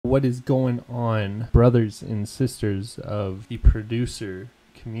What is going on, brothers and sisters of the producer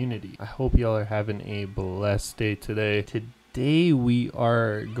community? I hope y'all are having a blessed day today. Today we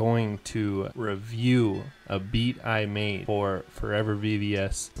are going to review a beat I made for Forever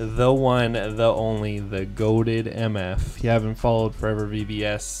VVS, the one, the only, the goated MF. If you haven't followed Forever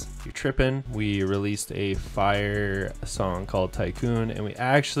VVS, you're tripping. We released a fire song called Tycoon, and we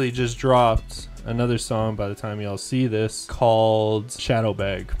actually just dropped another song by the time y'all see this called Shadow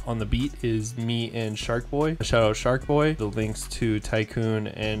Bag. On the beat is me and Shark Boy. Shout out Shark Boy. The links to Tycoon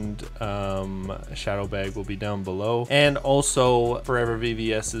and Shadow Bag will be down below, and also Forever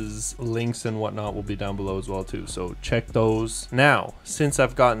VVS's links and whatnot will be down below as well too, so check those. Now, since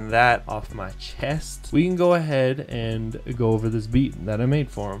I've gotten that off my chest, we can go ahead and go over this beat that I made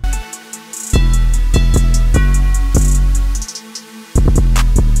for him.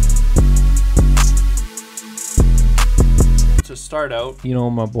 To start out, you know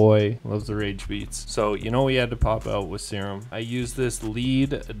my boy loves the rage beats, so you know we had to pop out with Serum. I used this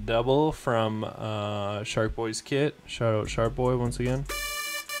lead double from Shark Boy's kit. Shout out Shark Boy once again.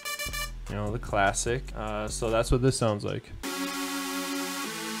 You know, the classic. So that's what this sounds like.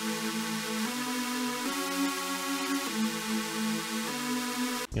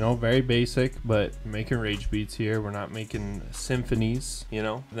 You know, very basic, but making rage beats here. We're not making symphonies, you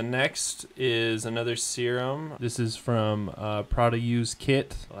know. The next is another Serum. This is from Prada U's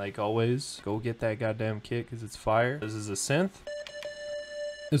kit. Like always, go get that goddamn kit because it's fire. This is a synth.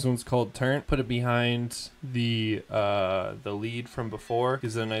 This one's called Turn. Put it behind the lead from before.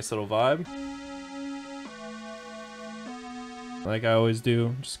 Gives it a nice little vibe. Like I always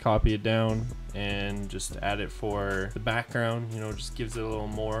do, just copy it down and just add it for the background. You know, just gives it a little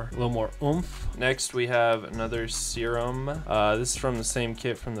more oomph. Next we have another Serum. This is from the same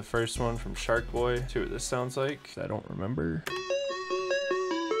kit from the first one from Shark Boy. See what this sounds like. I don't remember.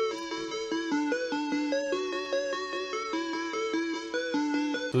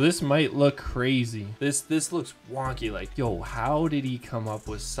 So this might look crazy. This looks wonky. Like, yo, how did he come up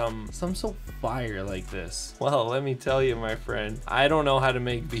with some so fire like this? Well, let me tell you, my friend, I don't know how to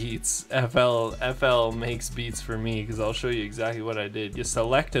make beats. FL makes beats for me, because I'll show you exactly what I did. You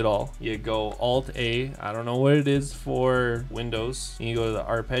select it all. You go Alt A. I don't know what it is for Windows. You go to the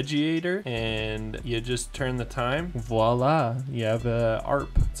arpeggiator and you just turn the time. Voila, you have a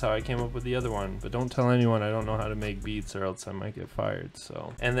ARP. That's how I came up with the other one. But don't tell anyone I don't know how to make beats, or else I might get fired.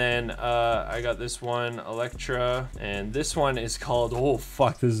 So. And then I got this one, Electra, and this one is called, oh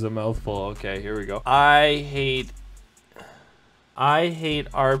fuck, this is a mouthful. Okay, here we go. I hate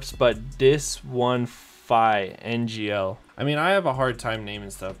ARPs, but this one Phi NGL. I mean, I have a hard time naming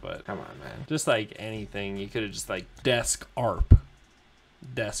stuff, but come on, man. Just like anything, you could have just like desk ARP.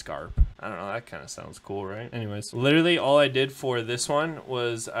 Desk ARP. I don't know, that kind of sounds cool, right? Anyways, literally all I did for this one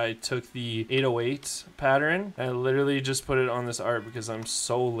was I took the 808 pattern and I literally just put it on this ARP because I'm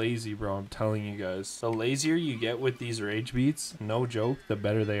so lazy, bro. I'm telling you guys. The lazier you get with these rage beats, no joke, the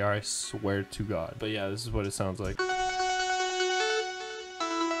better they are, I swear to God. But yeah, this is what it sounds like.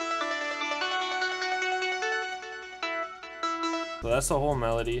 So that's the whole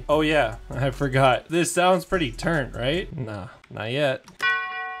melody. Oh yeah, I forgot. This sounds pretty turnt, right? Nah, not yet.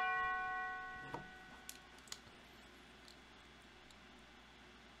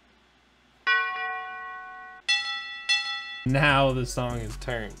 Now the song is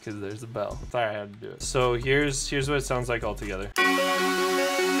turned because there's a bell. Sorry, I had to do it. So here's what it sounds like all together.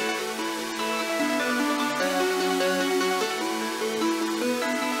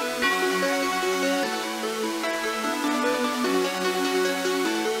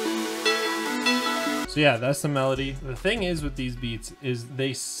 So yeah, that's the melody. The thing is with these beats is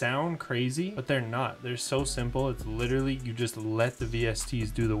they sound crazy, but they're not. They're so simple. It's literally, you just let the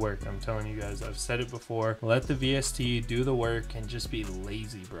VSTs do the work. I'm telling you guys, I've said it before. Let the VST do the work and just be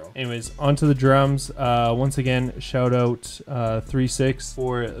lazy, bro. Anyways, onto the drums. Once again, shout out 3-6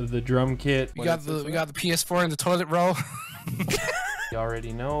 for the drum kit. We got the PS4 in the toilet roll. You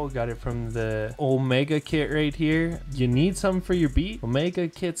already know, got it from the Omega kit right here. You need something for your beat? Omega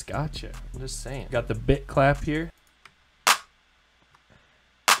kit's got you. I'm just saying. Got the bit clap here.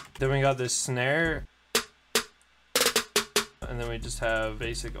 Then we got this snare. And then we just have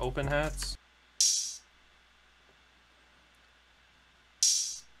basic open hats.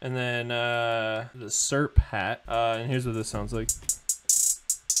 And then the SERP hat. And here's what this sounds like.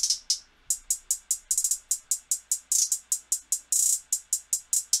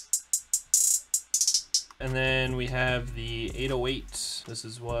 And then we have the 808. This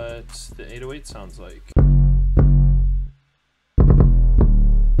is what the 808 sounds like.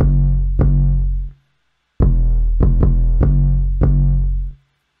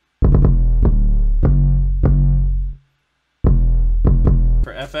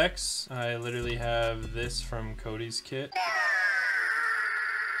 effects, I literally have this from Cody's kit.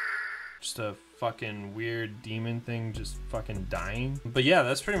 Just a fucking weird demon thing just fucking dying. But yeah,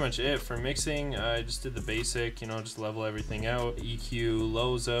 that's pretty much it. For mixing, I just did the basic, you know, just level everything out. EQ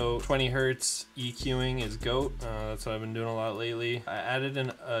lows out. 20 hertz EQing is GOAT. That's what I've been doing a lot lately. I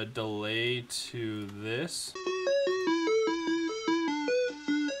added a delay to this.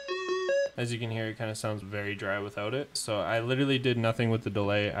 As you can hear, it kind of sounds very dry without it. So I literally did nothing with the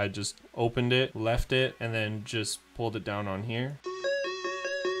delay. I just opened it, left it, and then just pulled it down on here.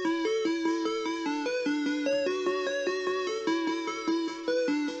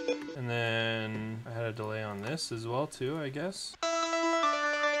 And then I had a delay on this as well too, I guess.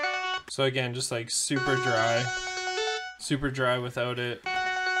 So again, just like super dry without it.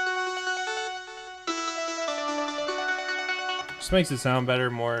 Just makes it sound better,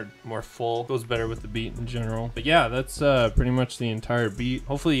 more full, goes better with the beat in general. But yeah, that's pretty much the entire beat.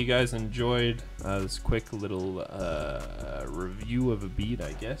 Hopefully you guys enjoyed this quick little review of a beat,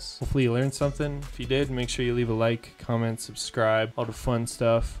 I guess. Hopefully you learned something. If you did, make sure you leave a like, comment, subscribe, all the fun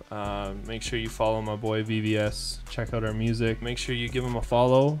stuff. Make sure you follow my boy VVS, check out our music. Make sure you give him a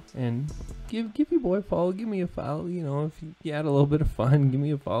follow and give your boy a follow, give me a follow. You know, if you had a little bit of fun, give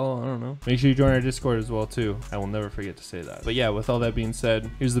me a follow. I don't know. Make sure you join our Discord as well too. I will never forget to say that. But yeah, with all that being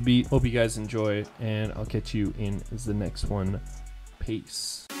said, here's the beat. Hope you guys enjoy, and I'll catch you in the next one.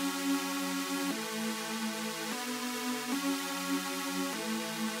 Peace.